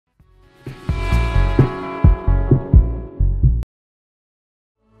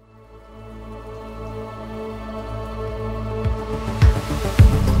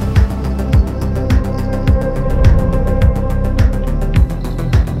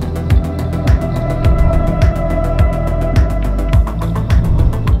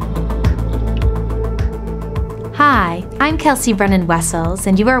I'm Kelsea Brennan-Wessels,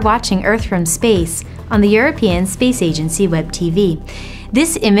 and you are watching Earth from Space on the European Space Agency Web-TV.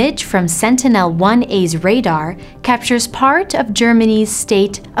 This image from Sentinel-1A's radar captures part of Germany's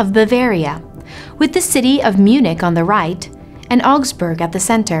state of Bavaria, with the city of Munich on the right and Augsburg at the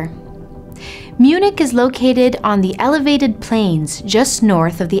center. Munich is located on the elevated plains just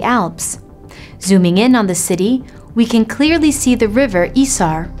north of the Alps. Zooming in on the city, we can clearly see the river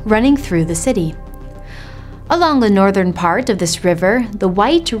Isar running through the city. Along the northern part of this river, the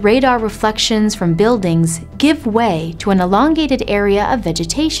white radar reflections from buildings give way to an elongated area of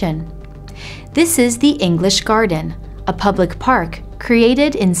vegetation. This is the English Garden, a public park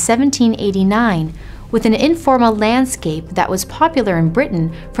created in 1789 with an informal landscape that was popular in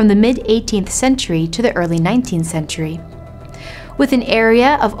Britain from the mid-18th century to the early 19th century. With an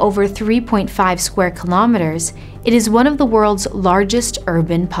area of over 3.5 square kilometers, it is one of the world's largest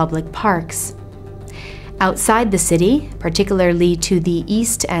urban public parks. Outside the city, particularly to the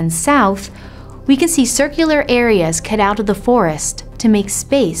east and south, we can see circular areas cut out of the forest to make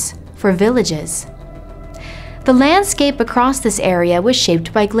space for villages. The landscape across this area was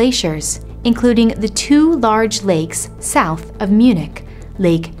shaped by glaciers, including the two large lakes south of Munich,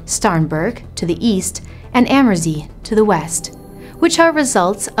 Lake Starnberg to the east and Ammersee to the west, which are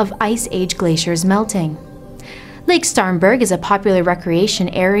results of Ice Age glaciers melting. Lake Starnberg is a popular recreation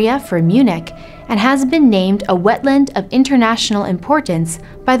area for Munich and has been named a wetland of international importance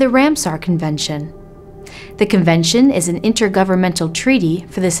by the Ramsar Convention. The convention is an intergovernmental treaty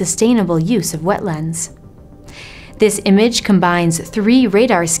for the sustainable use of wetlands. This image combines 3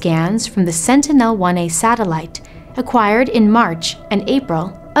 radar scans from the Sentinel-1A satellite, acquired in March and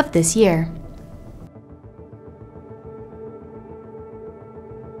April of this year.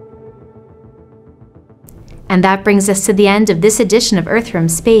 And that brings us to the end of this edition of Earth from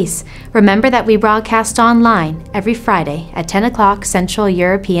Space. Remember that we broadcast online every Friday at 10 o'clock Central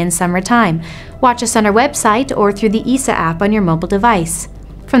European Summer Time. Watch us on our website or through the ESA app on your mobile device.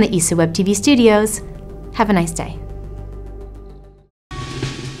 From the ESA Web-TV studios, have a nice day.